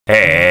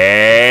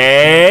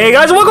Hey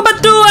guys, welcome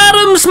back to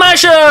Atom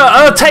Smasher,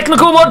 a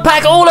technical mod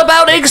pack all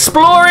about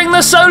exploring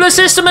the solar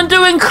system and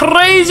doing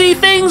crazy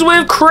things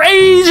with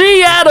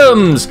crazy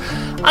atoms.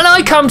 And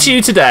I come to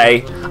you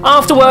today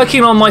after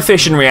working on my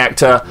fission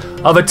reactor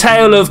of a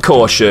tale of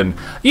caution.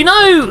 You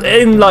know,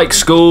 in like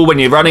school when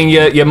you're running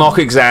your mock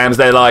exams,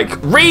 they're like,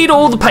 read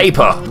all the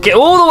paper, get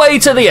all the way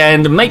to the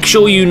end, and make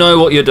sure you know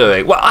what you're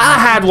doing. Well, I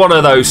had one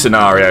of those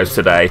scenarios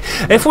today.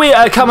 If we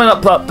are coming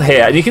up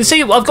here, and you can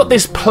see I've got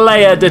this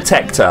player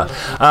detector.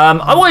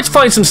 I wanted to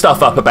find some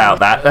stuff up about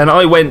that, and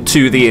I went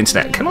to the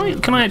internet. Can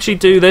I actually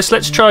do this?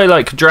 Let's try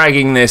like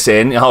dragging this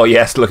in. Oh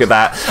yes, look at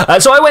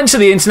that. So I went to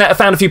the internet, I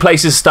found a few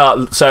places to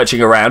start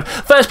searching around.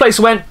 First place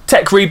I went,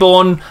 Tech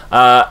Reborn,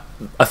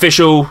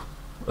 official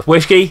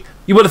wiki.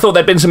 You would have thought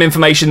there'd been some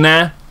information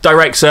there.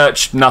 Direct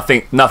search,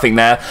 nothing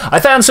there. I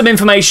found some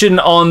information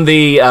on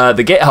the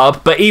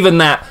GitHub, but even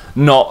that,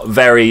 not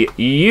very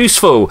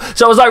useful.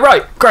 So I was like,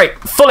 right, great,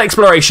 full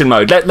exploration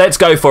mode. Let's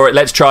go for it.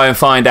 Let's try and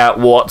find out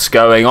what's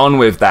going on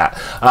with that.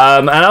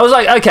 And I was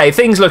like, okay,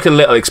 things look a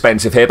little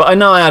expensive here, but I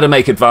know how to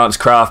make advanced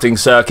crafting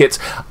circuits.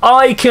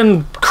 I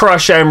can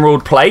crush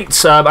emerald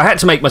plates. I had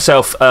to make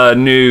myself a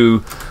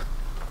new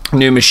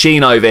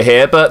machine over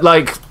here, but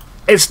like,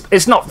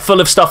 it's not full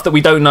of stuff that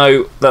we don't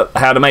know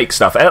how to make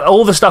stuff.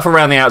 All the stuff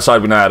around the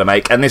outside we know how to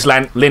make, and this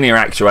linear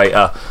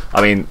actuator,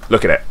 I mean,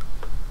 look at it.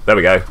 There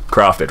we go,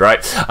 crafted,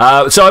 right?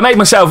 So I made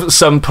myself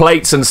some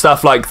plates and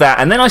stuff like that,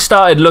 and then I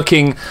started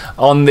looking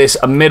on this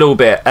middle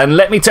bit, and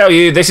let me tell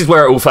you, this is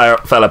where it all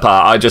fell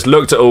apart. I just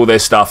looked at all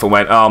this stuff and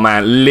went, oh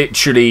man,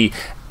 literally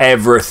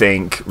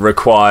everything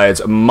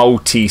required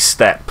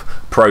multi-step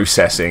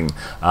processing.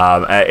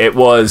 It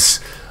was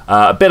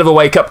a bit of a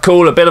wake-up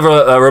call, a bit of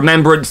a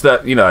remembrance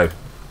that, you know,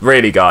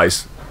 really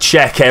guys,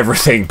 check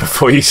everything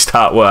before you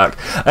start work.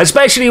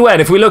 Especially when,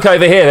 if we look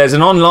over here, there's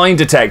an online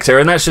detector,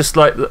 and that's just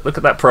like, look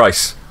at that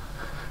price.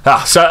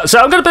 So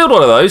I'm going to build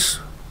one of those.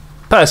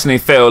 Personally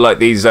feel like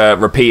these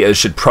repeaters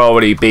should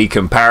probably be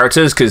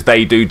comparators because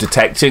they do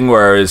detecting,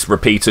 whereas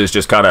repeaters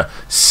just kind of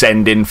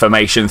send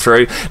information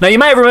through. Now you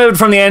may have remembered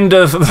from the end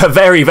of the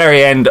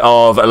very end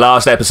of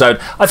last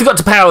episode, I forgot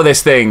to power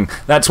this thing.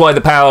 That's why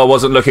the power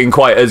wasn't looking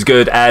quite as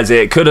good as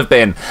it could have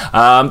been.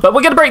 But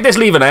we're going to break this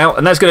lever now,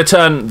 and that's going to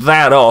turn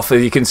that off.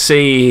 As you can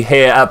see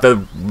here,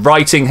 the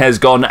writing has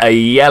gone a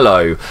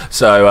yellow,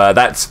 so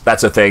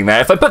that's a thing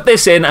there. If I put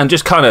this in and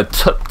just kind of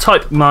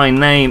type my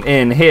name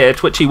in here,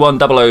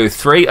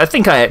 Twitchi1003. I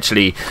think I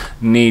actually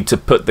need to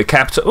put the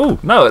capital. Oh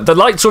no, the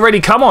light's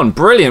already come on.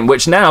 Brilliant,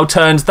 which now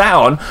turns that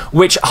on,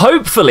 which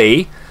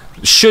hopefully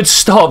should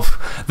stop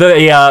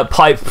the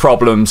pipe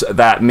problems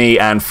that me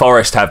and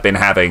Forrest have been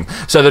having.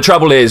 So the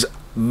trouble is,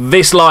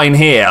 this line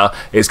here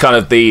is kind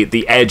of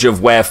the edge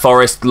of where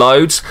Forest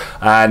loads,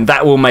 and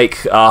that will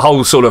make a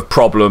whole sort of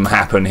problem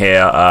happen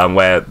here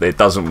where it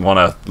doesn't want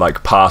to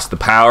like pass the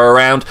power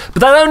around. But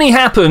that only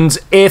happens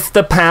if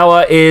the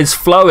power is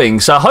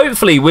flowing. So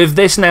hopefully with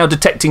this now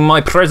detecting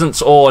my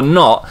presence or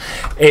not,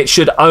 it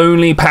should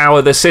only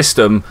power the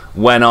system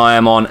when I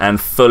am on and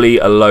fully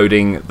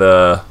loading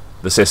the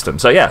system.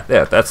 So yeah,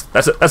 that's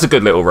a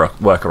good little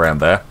workaround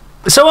there.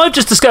 So I've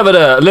just discovered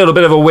a little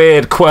bit of a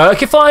weird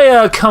quirk. If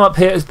I come up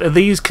here, are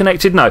these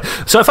connected? No.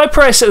 So if I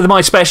press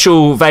my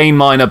special vein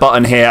miner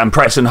button here and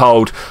press and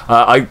hold,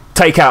 I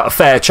take out a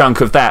fair chunk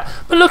of that.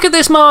 But look at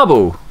this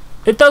marble.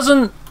 It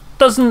doesn't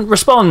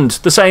respond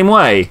the same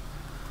way.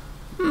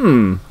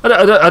 I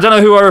don't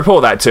know who I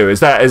report that to. Is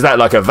that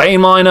like a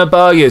vein miner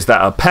bug? Is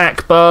that a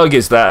pack bug?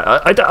 Is that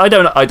I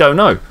don't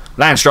know.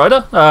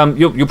 Lanstryder,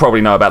 you'll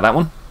probably know about that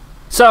one.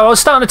 So I was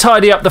starting to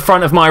tidy up the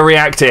front of my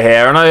reactor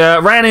here, and I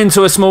ran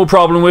into a small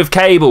problem with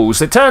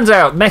cables. It turns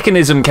out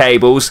mechanism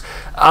cables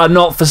are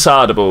not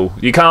facadable.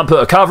 You can't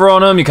put a cover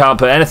on them, you can't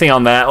put anything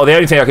on there, or the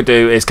only thing I could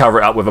do is cover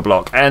it up with a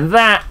block, and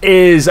that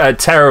is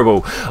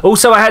terrible.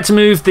 Also, I had to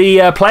move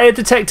the player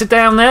detector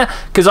down there,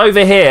 because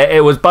over here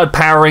it was bud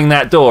powering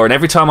that door, and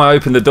every time I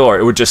opened the door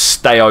it would just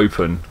stay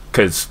open.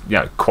 Because, you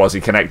know,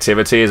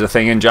 quasi-connectivity is a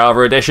thing in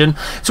Java Edition.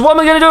 So what am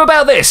I going to do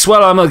about this?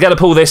 Well, I'm going to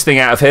pull this thing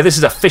out of here. This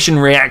is a fission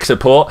reactor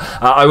port.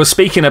 I was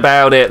speaking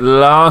about it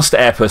last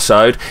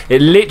episode. It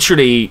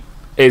literally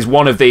is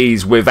one of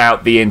these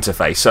without the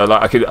interface. So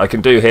like I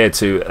can do here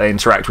to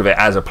interact with it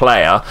as a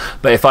player.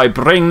 But if I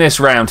bring this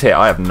round here,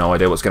 I have no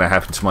idea what's going to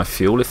happen to my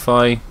fuel if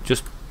I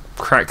just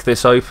crack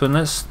this open.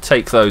 Let's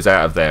take those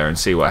out of there and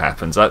see what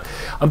happens.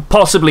 I'm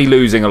possibly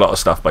losing a lot of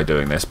stuff by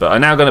doing this, but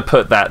I'm now going to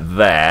put that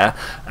there,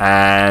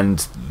 and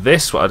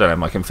this one, I don't have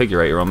my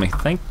configurator on me,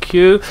 thank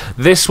you.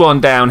 This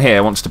one down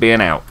here wants to be an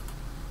out.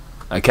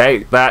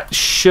 Okay, that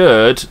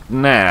should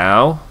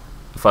now,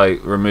 if I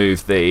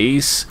remove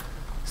these,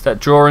 is that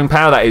drawing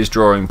power? That is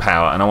drawing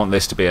power, and I want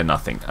this to be a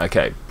nothing.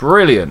 Okay,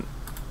 brilliant.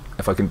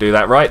 If I can do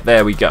that right,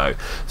 there we go.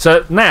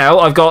 So now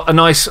I've got a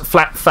nice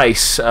flat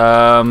face,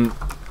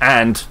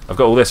 and I've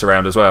got all this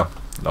around as well.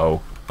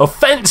 Oh,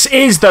 Offense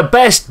is the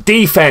best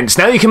defense.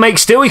 Now you can make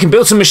steel, you can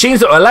build some machines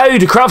that will allow you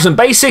to craft some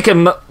basic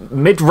and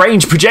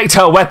mid-range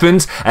projectile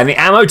weapons and the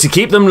ammo to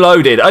keep them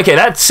loaded. Okay,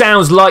 that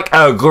sounds like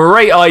a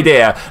great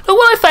idea. Look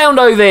what I found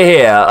over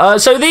here.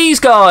 So these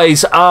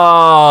guys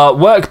are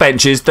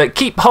workbenches that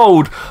keep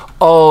hold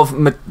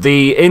of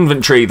the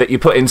inventory that you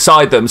put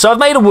inside them. So I've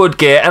made a wood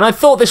gear, and I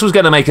thought this was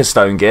going to make a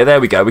stone gear.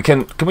 There we go.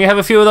 Can we have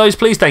a few of those,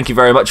 please? Thank you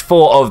very much.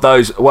 4 of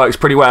those works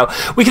pretty well.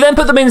 We can then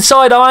put them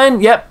inside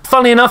iron. Yep,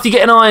 funny enough, you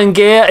get an iron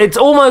gear. It's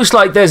almost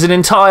like there's an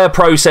entire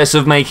process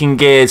of making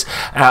gears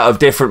out of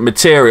different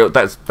material.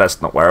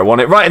 That's not where I want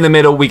it. Right in the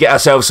middle, we get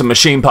ourselves some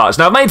machine parts.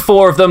 Now, I've made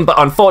 4 of them, but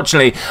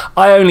unfortunately,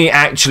 I only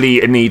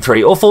actually need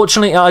 3. Or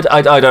fortunately, I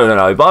don't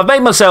know. But I've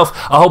made myself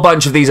a whole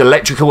bunch of these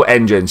electrical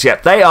engines.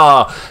 Yep, they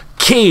are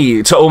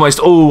key to almost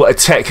all a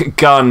tech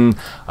gun,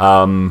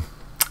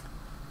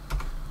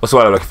 what's the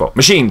word I'm looking for?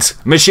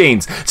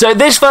 Machines. So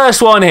this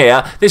first one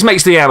here, this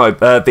makes the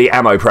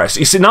ammo press.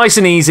 It's nice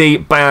and easy,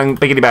 bang,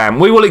 biggity bam.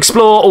 We will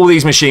explore all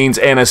these machines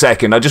in a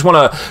second. I just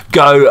want to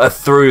go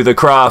through the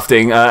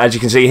crafting. As you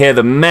can see here,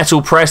 the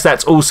metal press,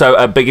 that's also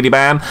a biggity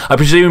bam. I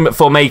presume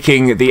for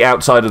making the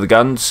outside of the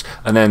guns,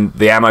 and then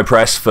the ammo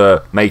press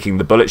for making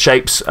the bullet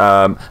shapes.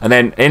 And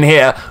then in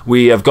here,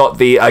 we have got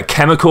the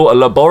chemical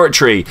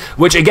laboratory,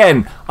 which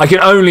again, I can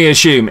only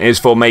assume is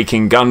for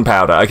making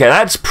gunpowder. Okay,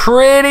 that's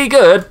pretty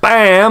good.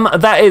 Bam.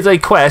 That is a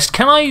quest.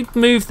 Can I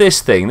move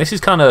this thing? This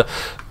is kind of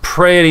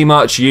pretty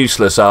much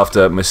useless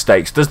after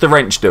mistakes. Does the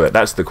wrench do it?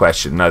 That's the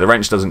question. No, the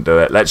wrench doesn't do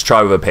it. Let's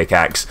try with a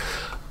pickaxe.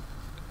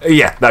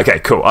 Yeah, okay,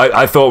 cool.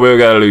 I thought we were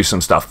going to lose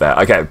some stuff there.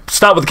 Okay,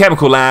 start with the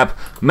chemical lab,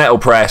 metal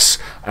press,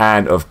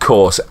 and of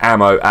course,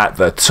 ammo at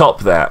the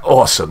top there.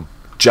 Awesome.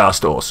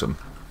 Just awesome.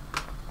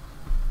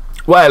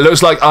 Well, it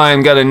looks like I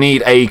am going to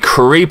need a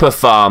creeper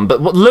farm,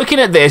 but looking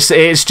at this,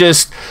 it's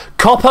just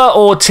copper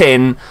or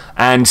tin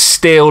and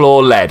steel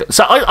or lead.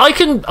 So I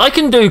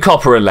can do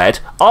copper and lead.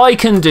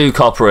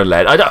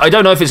 I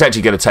don't know if it's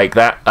actually going to take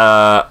that.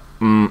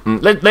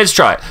 Let's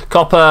try it.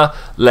 Copper,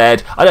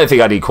 lead. I don't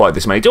think I need quite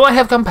this many. Do I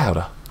have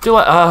gunpowder? Do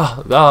I?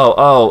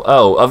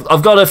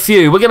 I've got a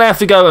few. We're going to have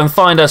to go and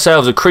find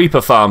ourselves a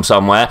creeper farm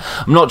somewhere.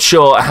 I'm not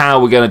sure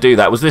how we're going to do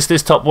that. Was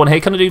this top one here?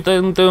 Can I do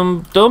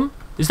dum?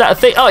 Is that a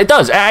thing? Oh, it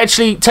does. It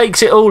actually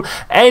takes it all.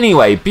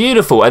 Anyway,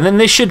 beautiful. And then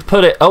this should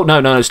put it... Oh,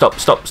 no. Stop.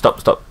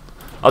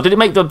 Oh, did it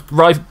make the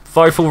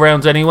rifle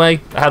rounds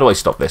anyway? How do I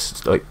stop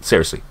this? Like,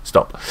 seriously,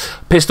 stop.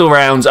 Pistol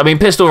rounds. I mean,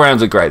 pistol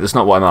rounds are great. That's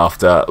not what I'm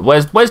after.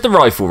 Where's the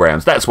rifle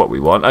rounds? That's what we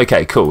want.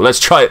 Okay, cool.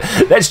 Let's try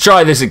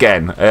this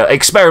again.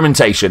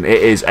 Experimentation.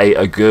 It is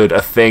a good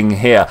thing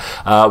here.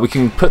 We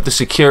can put the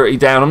security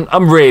down.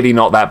 I'm really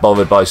not that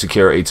bothered by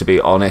security, to be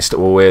honest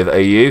with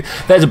you.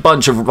 There's a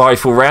bunch of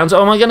rifle rounds.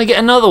 Oh, am I going to get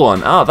another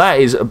one? Oh, that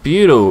is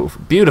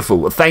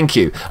beautiful. Thank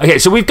you. Okay,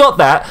 so we've got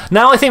that.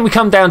 Now I think we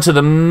come down to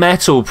the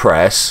metal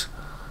press.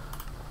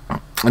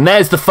 And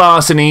there's the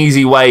fast and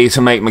easy way to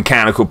make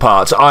mechanical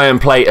parts. Iron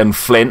plate and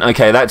flint.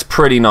 Okay, that's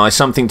pretty nice.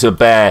 Something to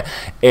bear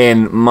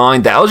in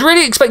mind there. I was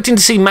really expecting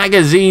to see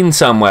magazine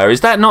somewhere.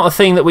 Is that not a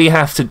thing that we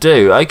have to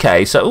do?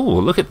 Okay, so,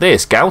 ooh, look at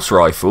this. Gauss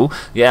rifle.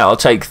 Yeah, I'll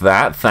take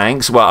that.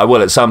 Thanks. Well, I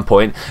will at some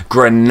point.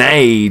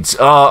 Grenades.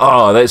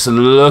 Oh, that's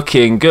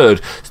looking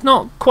good. It's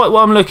not quite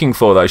what I'm looking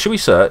for, though. Should we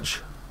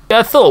search? Yeah,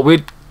 I thought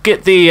we'd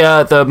get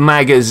the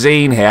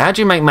magazine here. How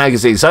do you make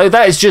magazines? So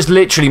that is just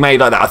literally made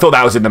like that. I thought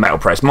that was in the metal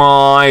press.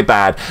 My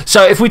bad.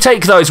 So if we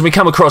take those and we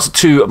come across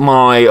to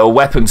my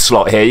weapon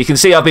slot here, you can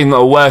see I've been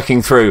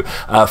working through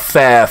a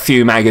fair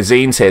few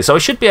magazines here. So I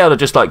should be able to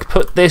just like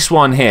put this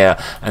one here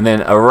and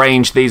then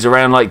arrange these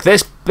around like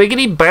this.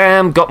 Biggity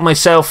bam. Got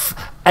myself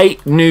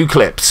 8 new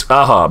clips.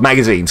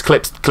 Magazines.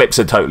 Clips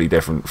are totally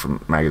different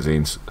from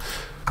magazines.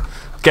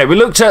 Okay, we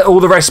looked at all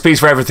the recipes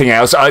for everything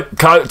else. I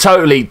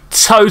totally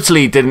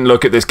didn't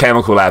look at this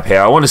chemical lab here.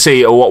 I want to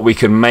see what we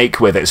can make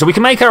with it. So we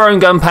can make our own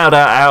gunpowder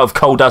out of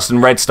coal dust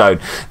and redstone.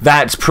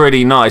 That's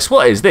pretty nice.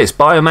 What is this?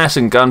 Biomass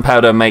and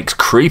gunpowder makes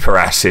creeper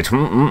acid.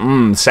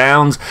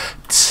 Sounds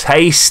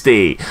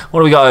tasty.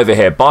 What do we got over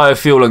here?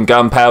 Biofuel and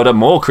gunpowder,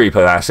 more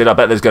creeper acid. I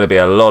bet there's going to be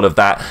a lot of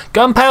that.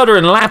 Gunpowder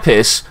and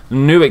lapis,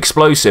 new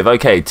explosive.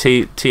 Okay,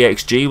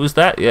 TXG was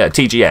that? Yeah,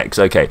 TGX.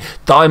 Okay.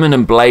 Diamond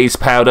and blaze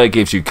powder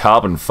gives you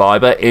carbon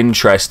fiber.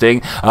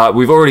 Interesting.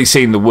 We've already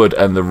seen the wood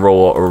and the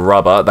raw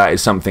rubber. That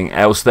is something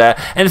else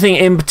there. Anything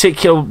in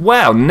particular?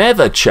 Wow,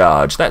 nether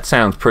charge. That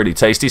sounds pretty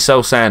tasty.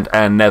 Soul sand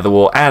and nether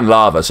ore and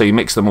lava. So you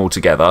mix them all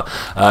together.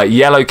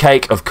 Yellow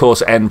cake, of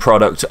course, end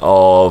product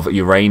of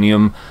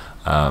uranium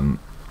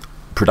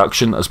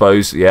production, I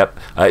suppose. Yep.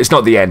 It's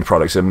not the end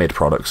product, it's a mid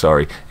product,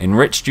 sorry.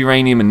 Enriched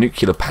uranium and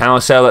nuclear power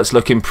cell, that's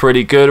looking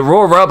pretty good.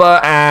 Raw rubber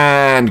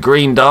and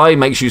green dye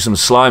makes you some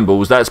slime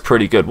balls. That's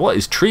pretty good. What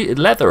is treated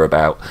leather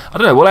about? I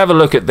don't know. We'll have a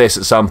look at this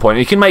at some point.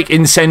 You can make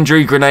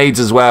incendiary grenades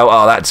as well.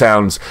 Oh, that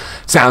sounds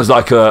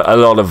like a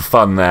lot of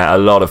fun there. A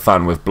lot of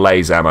fun with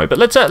blaze ammo. But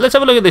let's have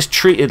a look at this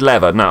treated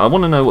leather. Now, I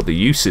want to know what the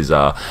uses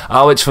are.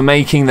 Oh, it's for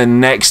making the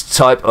next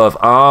type of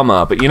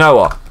armor. But you know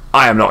what?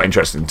 I am not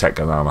interested in tech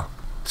gun armor.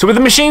 So with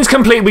the machines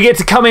complete, we get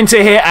to come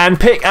into here and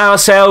pick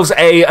ourselves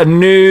a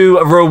new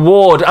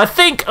reward. I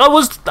think I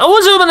was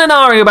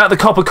umming about the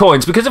copper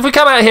coins, because if we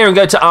come out here and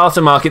go to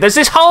aftermarket, there's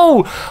this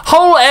whole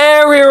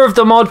area of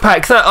the mod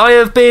pack that I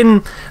have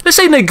been, let's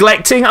say,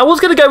 neglecting. I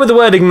was going to go with the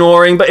word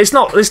ignoring, but it's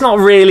not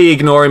really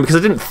ignoring, because I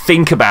didn't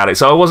think about it,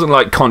 so I wasn't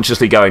like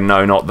consciously going,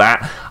 no, not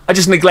that. I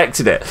just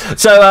neglected it.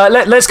 So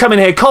let's come in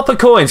here. Copper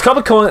coins.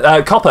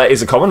 Copper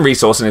is a common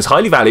resource and is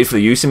highly valued for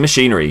the use in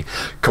machinery.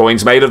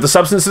 Coins made of the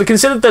substance are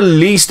considered the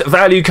least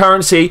value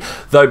currency,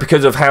 though,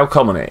 because of how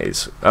common it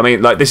is. I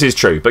mean, like, this is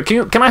true. But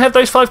can I have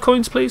those 5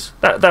 coins, please?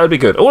 That would be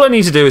good. All I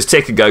need to do is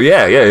tick and go,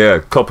 yeah.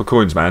 Copper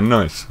coins, man.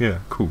 Nice. Yeah,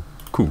 cool.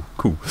 Cool.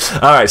 All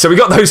right, so we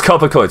got those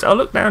copper coins. Oh,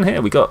 look down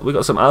here. We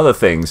got some other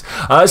things.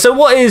 So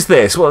what is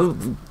this? Well,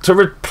 to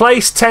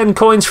replace 10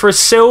 coins for a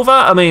silver?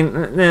 I mean,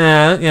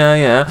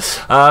 yeah.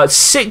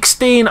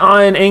 16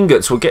 iron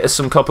ingots will get us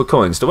some copper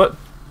coins. Can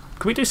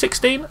we do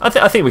 16? I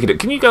think we can do it.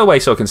 Can you go away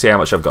so I can see how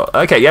much I've got?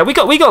 Okay, yeah, we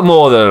got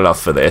more than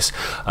enough for this.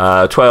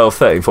 12,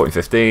 13, 14,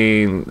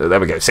 15. There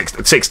we go.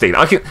 16.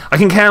 I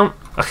can count.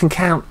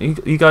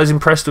 You guys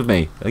impressed with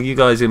me? Are you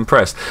guys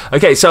impressed?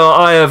 Okay, so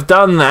I have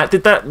done that.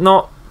 Did that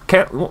not...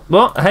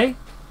 What? Hey?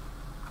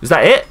 Is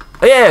that it?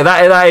 Yeah,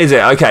 that is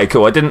it. Okay,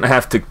 cool. I didn't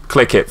have to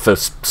click it for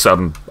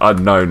some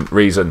unknown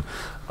reason.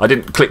 I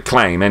didn't click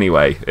claim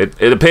anyway.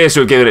 It appears to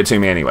have given it to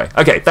me anyway.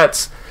 Okay,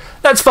 that's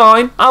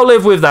fine. I'll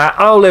live with that.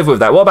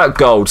 What about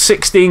gold?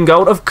 16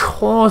 gold? Of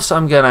course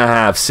I'm going to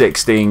have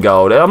 16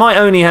 gold. I might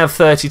only have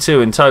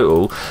 32 in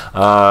total.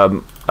 Are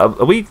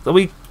we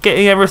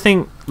getting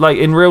everything like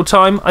in real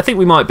time? I think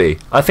we might be.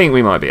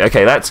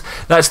 Okay, that's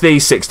the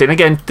 16.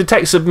 Again,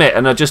 detect submit,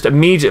 and I just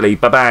immediately,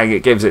 bang,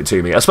 it gives it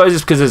to me. I suppose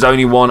it's because there's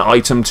only one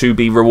item to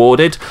be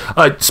rewarded.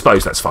 I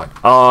suppose that's fine.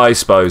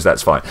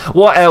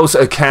 What else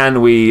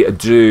can we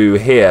do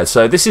here?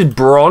 So this is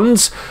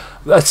bronze,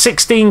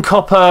 16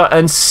 copper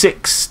and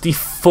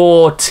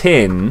 64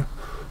 tin.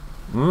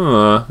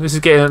 This is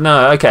getting...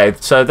 No, okay,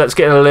 so that's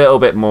getting a little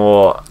bit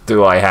more...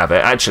 Do I have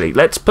it? Actually,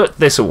 let's put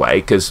this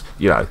away, because,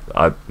 you know,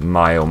 I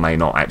may or may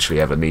not actually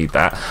ever need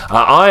that.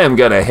 I am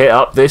going to hit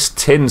up this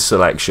tin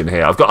selection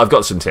here. I've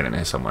got some tin in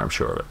here somewhere, I'm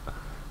sure of it.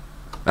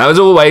 Now, as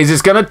always,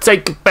 it's going to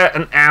take about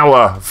an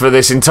hour for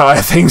this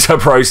entire thing to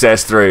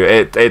process through.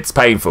 It's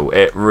painful.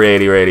 It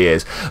really, really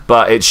is.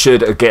 But it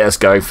should get us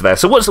going for there.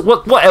 So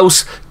what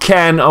else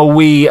can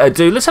we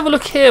do? Let's have a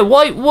look here.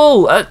 White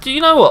wool. Do you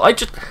know what? I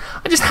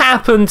just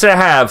happen to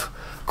have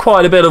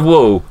quite a bit of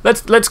wool.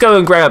 Let's go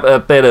and grab a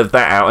bit of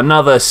that out.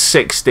 Another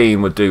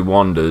 16 would do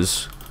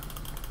wonders.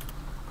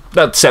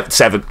 That's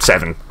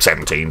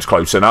 17's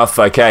close enough.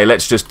 Okay,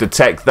 let's just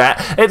detect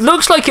that. It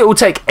looks like it will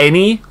take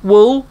any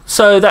wool,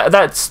 so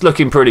that's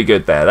looking pretty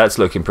good there.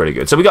 So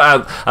we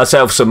got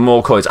ourselves some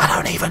more coins. I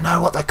don't even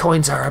know what the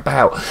coins are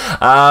about.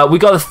 We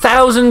got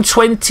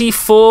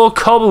 1,024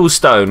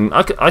 cobblestone.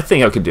 I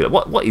think I can do that.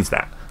 What is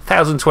that?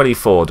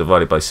 1,024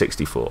 divided by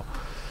 64.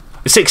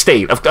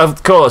 16.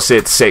 Of course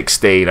it's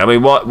 16. I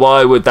mean,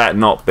 why would that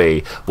not be?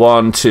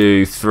 1,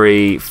 2,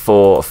 3,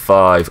 4,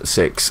 5,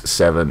 6,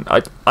 7.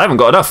 I haven't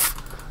got enough.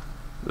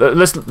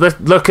 Let's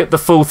look at the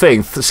full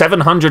thing.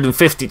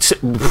 750.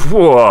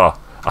 Whoa.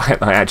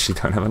 I actually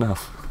don't have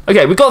enough.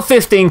 Okay, we've got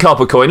 15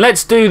 copper coin.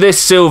 Let's do this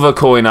silver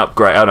coin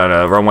upgrade. Oh,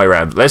 no, wrong way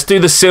around. Let's do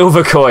the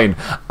silver coin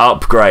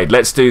upgrade.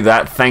 Let's do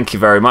that. Thank you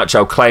very much.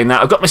 I'll claim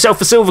that. I've got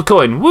myself a silver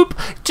coin. Whoop.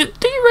 Do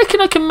you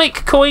reckon I can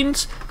make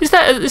coins? Is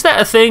that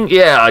a thing?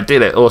 Yeah, I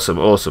did it.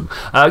 Awesome.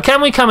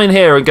 Can we come in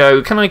here and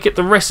go, can I get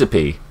the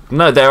recipe?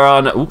 No, there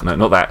are no... no,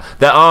 not that.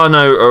 There are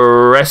no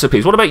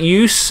recipes. What about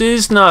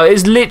uses? No,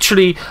 it's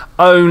literally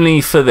only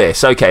for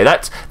this. Okay,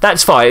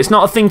 that's fine. It's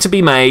not a thing to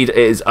be made. It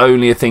is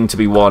only a thing to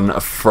be won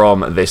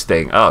from this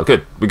thing. Oh,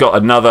 good. We got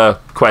another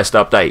quest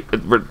update.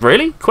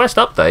 Really? Quest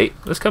update?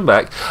 Let's come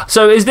back.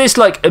 So is this,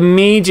 like,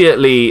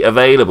 immediately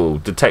available?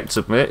 Detect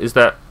submit? Is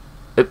that...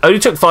 It only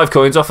took 5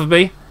 coins off of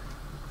me?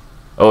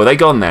 Oh, are they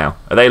gone now?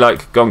 Are they,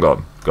 like,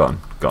 gone?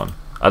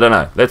 I don't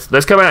know.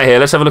 Let's come out here.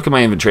 Let's have a look at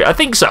my inventory. I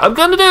think so. I'm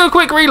going to do a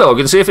quick relog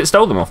and see if it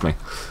stole them off me.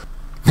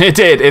 It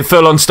did. It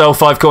full on stole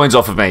 5 coins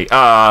off of me.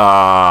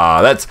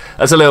 That's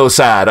a little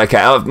sad.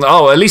 Okay.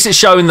 Oh, at least it's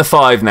showing the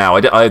 5 now.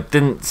 I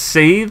didn't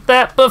see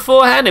that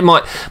beforehand. It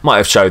might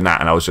have shown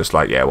that, and I was just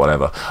like, yeah,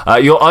 whatever.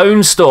 Your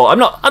own store. I'm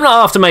not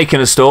after making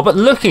a store, but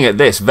looking at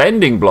this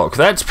vending block,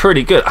 that's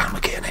pretty good. I'm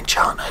getting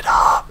enchanted.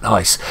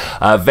 Nice.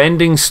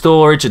 Vending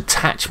storage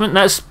attachment.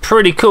 That's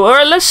pretty cool. All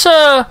right, let's.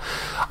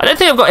 I don't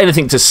think I've got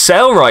anything to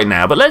sell right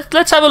now, but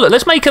let's have a look.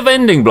 Let's make a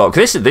vending block.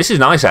 This is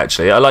nice,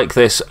 actually. I like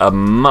this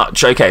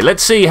much. Okay,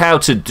 let's see how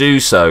to do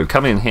so.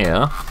 Come in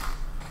here.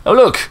 Oh,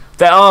 look.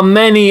 There are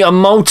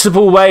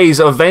multiple ways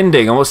of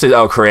vending. And what's this?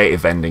 Oh, creative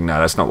vending. No,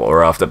 that's not what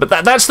we're after.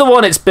 But that's the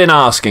one it's been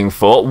asking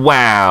for.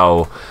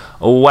 Wow.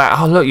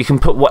 Wow. Oh, look, you can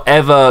put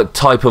whatever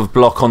type of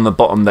block on the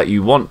bottom that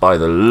you want by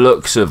the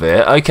looks of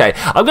it. Okay,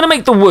 I'm going to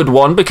make the wood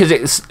one because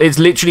it's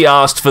literally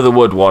asked for the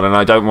wood one, and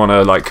I don't want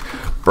to, like,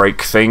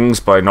 break things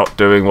by not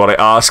doing what it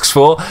asks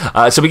for.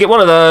 So we get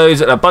one of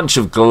those and a bunch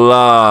of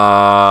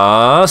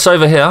glass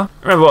over here.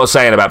 Remember what I was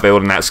saying about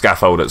building that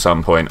scaffold at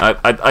some point.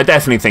 I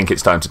definitely think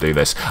it's time to do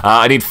this.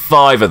 I need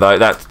 5 of those.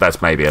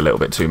 That's maybe a little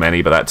bit too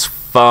many, but that's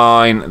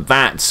fine.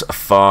 That's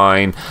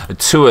fine.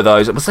 2 of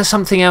those. Was there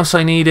something else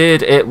I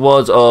needed? It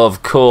was,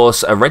 of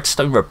course, a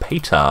redstone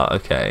repeater.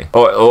 Okay,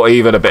 or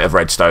even a bit of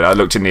redstone. I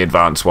looked in the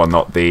advanced one,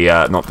 not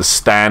the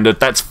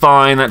standard. That's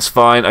fine. That's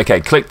fine. Okay,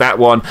 click that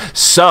one.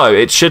 So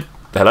it should.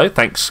 Hello,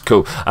 thanks.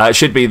 Cool. It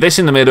should be this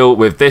in the middle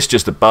with this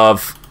just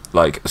above,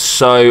 like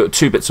so.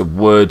 2 bits of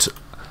wood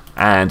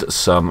and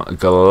some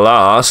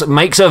glass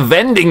makes a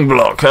vending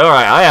block. All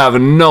right, I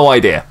have no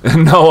idea.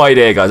 No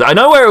idea, guys. I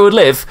know where it would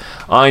live.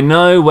 I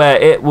know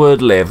where it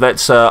would live.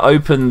 Let's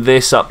open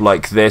this up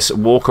like this,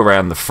 walk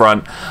around the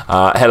front.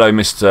 Hello,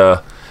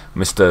 Mr.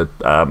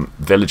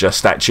 Villager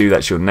statue,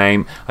 that's your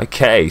name.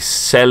 Okay,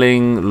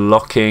 selling,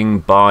 locking,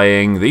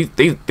 buying.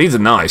 These are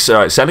nice. All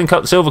right, selling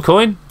silver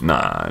coin?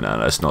 No,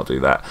 let's not do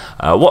that.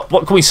 What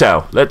can we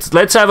sell?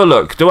 Let's have a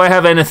look. Do I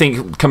have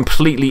anything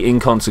completely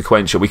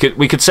inconsequential? We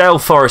could sell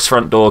forest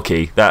front door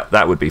key.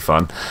 That would be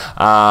fun.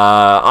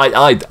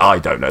 I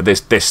don't know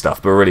this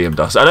stuff. Beryllium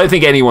dust. I don't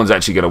think anyone's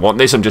actually going to want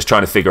this. I'm just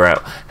trying to figure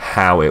out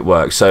how it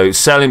works. So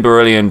selling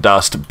beryllium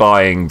dust,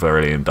 buying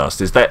beryllium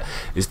dust. Is that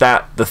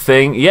the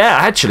thing? Yeah,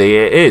 actually.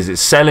 It is.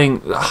 It's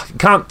selling. You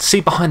can't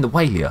see behind the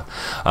whale here.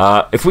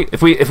 If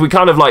we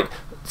kind of like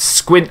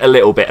squint a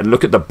little bit and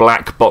look at the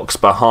black box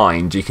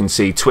behind, you can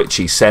see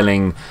Twitchi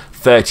selling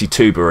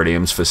 32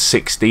 berylliums for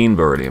 16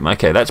 beryllium.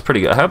 Okay, that's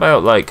pretty good. How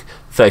about like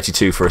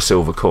 32 for a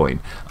silver coin?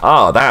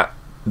 That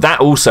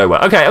also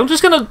works. Okay, I'm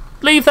just gonna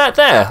leave that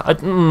there.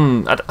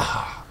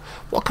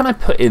 What can I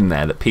put in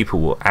there that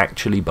people will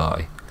actually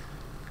buy?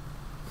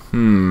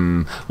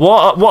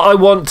 What I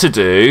want to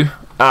do.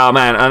 Oh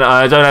man, and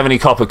I don't have any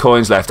copper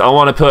coins left. I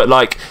want to put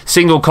like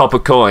single copper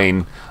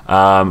coin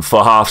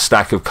for half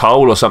stack of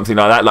coal or something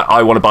like that. Like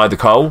I want to buy the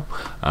coal.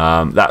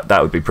 That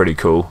would be pretty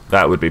cool.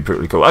 That would be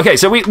pretty cool. Okay,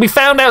 so we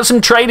found out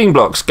some trading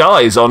blocks,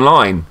 guys,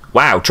 online.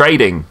 Wow,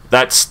 trading.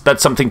 That's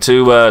something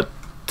to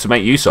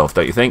make use of,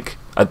 don't you think?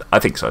 I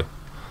think so.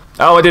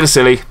 Oh, I did a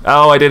silly.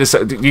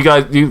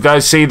 You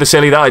guys see the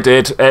silly that I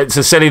did? It's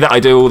a silly that I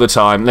do all the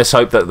time. Let's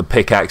hope that the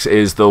pickaxe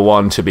is the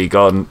one to be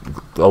gone,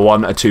 the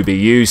one to be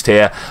used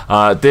here.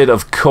 Did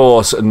of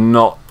course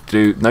not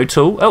do no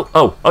tool.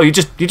 Oh! You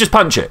just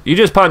punch it. You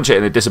just punch it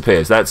and it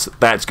disappears. That's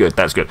good.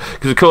 That's good.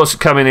 Because of course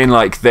coming in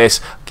like this.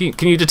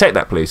 Can you detect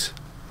that, please?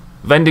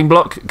 Vending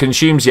block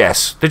consumes,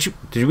 yes. Did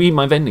you eat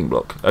my vending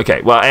block?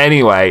 Okay, well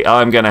anyway,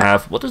 I'm gonna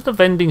have, what does the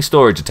vending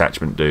storage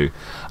attachment do?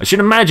 I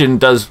should imagine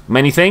does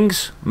many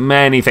things.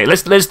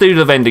 Let's do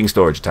the vending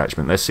storage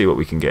attachment. Let's see what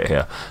we can get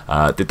here.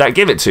 Did that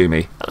give it to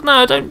me? No,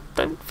 I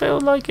don't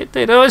feel like it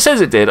did. Oh, it says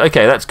it did.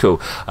 Okay, that's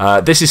cool.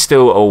 This is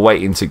still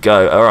waiting to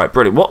go. All right,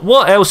 brilliant.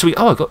 What else we?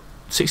 Oh, I got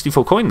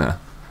 64 coin there.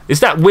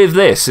 Is that with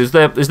this? Is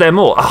there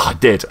more? Oh,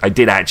 I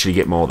did actually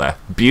get more there.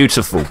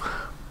 Beautiful.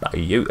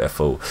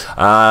 Beautiful.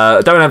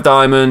 Don't have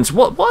diamonds.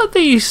 What are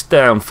these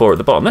down for at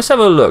the bottom? Let's have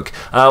a look.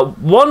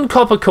 1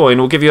 copper coin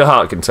will give you a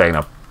heart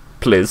container,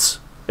 please,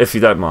 if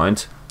you don't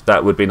mind.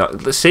 That would be nice.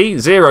 Let's see,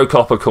 0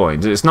 copper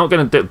coins. It's not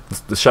going to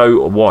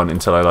show 1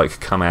 until I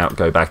like come out,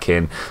 go back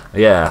in.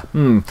 Yeah.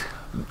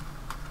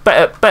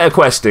 Better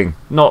questing.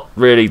 Not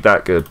really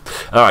that good.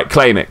 All right,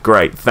 claim it.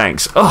 Great.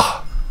 Thanks.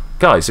 Oh,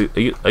 guys, are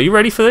you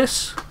ready for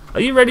this?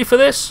 Are you ready for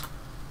this?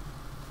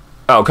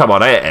 Oh, come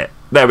on, I hit it.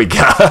 There we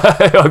go.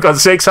 I've got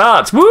 6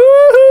 hearts.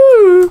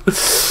 Woohoo!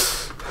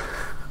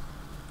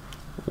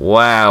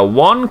 Wow,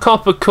 1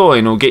 copper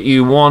coin will get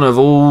you 1 of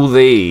all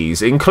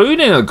these,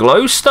 including a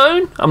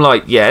glowstone? I'm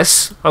like,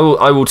 yes, I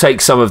will take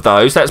some of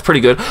those. That's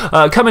pretty good.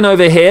 Coming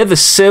over here, the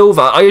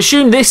silver. I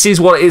assume this is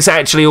what it's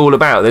actually all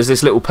about. There's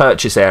this little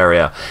purchase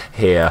area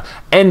here.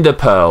 Ender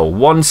pearl,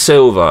 1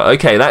 silver.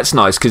 Okay, that's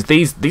nice because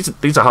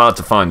these are hard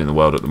to find in the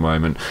world at the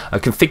moment. A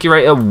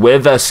configurator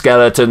with a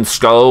skeleton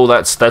skull.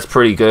 That's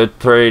pretty good,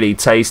 pretty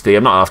tasty.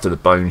 I'm not after the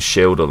bone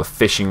shield or the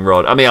fishing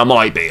rod. I mean, I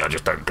might be. I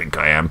just don't think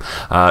I am.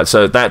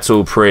 So that's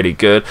all pretty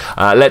good.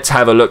 Let's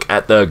have a look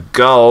at the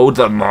gold,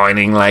 the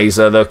mining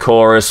laser, the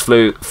chorus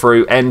fruit,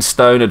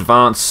 endstone,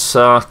 advanced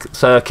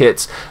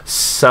circuits,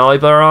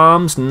 cyber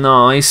arms,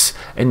 nice,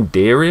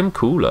 enderium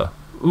cooler.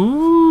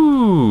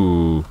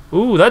 Ooh,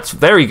 that's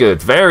very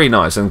good, very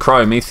nice, and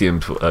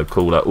chromethium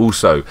cooler,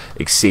 also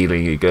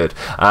exceedingly good.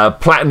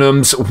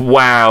 Platinums,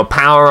 wow,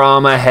 power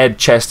armor, head,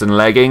 chest, and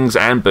leggings,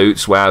 and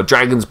boots, wow.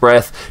 Dragon's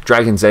breath,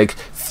 dragon's egg,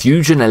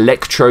 fusion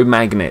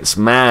electromagnets.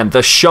 Man,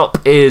 the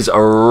shop is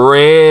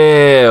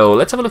real.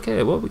 Let's have a look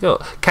here. What have we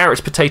got?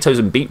 Carrots, potatoes,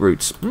 and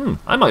beetroots.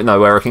 I might know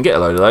where I can get a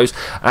load of those.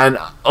 And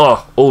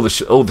oh, all the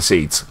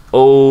seeds,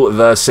 all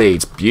the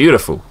seeds.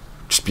 Beautiful,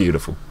 just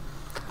beautiful.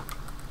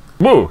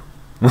 Whoa.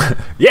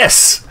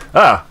 Yes,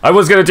 Ah, I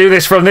was going to do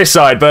this from this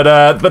side,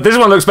 but this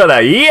one looks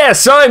better.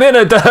 Yes, I'm in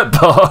a dirt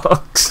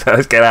box.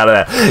 Let's get out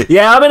of there.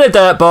 Yeah, I'm in a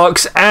dirt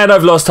box, and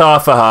I've lost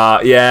half a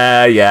heart.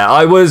 Yeah.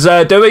 I was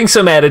doing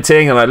some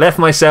editing, and I left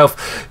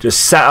myself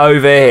just sat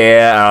over here,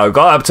 and I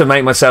got up to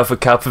make myself a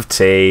cup of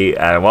tea,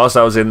 and whilst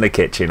I was in the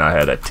kitchen, I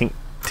heard a tink,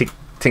 tink,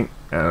 tink,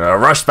 and I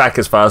rushed back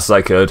as fast as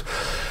I could.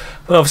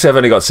 But obviously, I've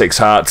only got 6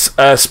 hearts.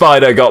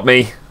 Spider got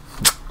me.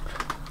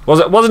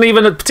 Wasn't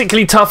even a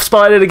particularly tough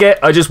spider to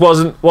get. I just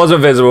wasn't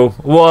visible.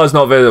 Was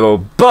not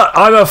visible. But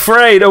I'm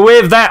afraid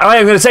with that, I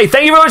am going to say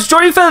thank you very much for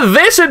joining for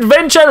this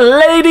adventure,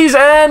 ladies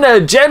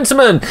and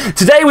gentlemen.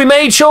 Today we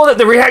made sure that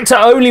the reactor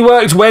only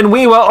worked when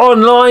we were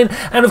online,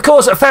 and of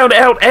course I found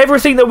out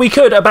everything that we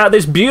could about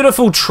this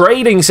beautiful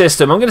trading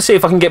system. I'm going to see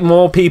if I can get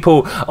more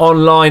people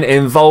online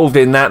involved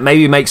in that.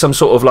 Maybe make some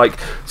sort of like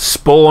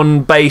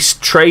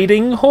spawn-based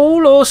trading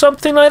hall or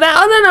something like that.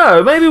 I don't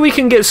know. Maybe we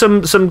can get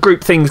some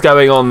group things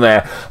going on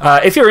there.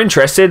 If you're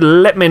interested,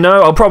 let me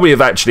know. I'll probably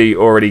have actually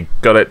already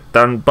got it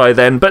done by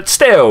then, but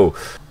still.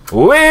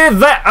 With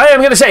that, I am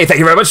going to say thank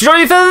you very much for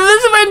joining me for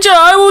this adventure.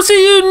 I will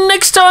see you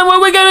next time where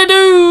we're going to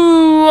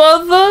do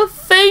other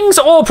things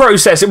or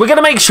process it. We're going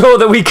to make sure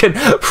that we can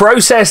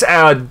process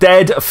our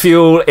dead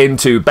fuel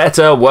into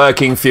better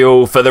working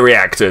fuel for the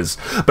reactors.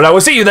 But I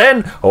will see you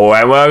then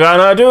when we're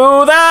going to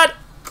do that.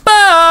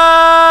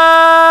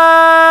 Bye!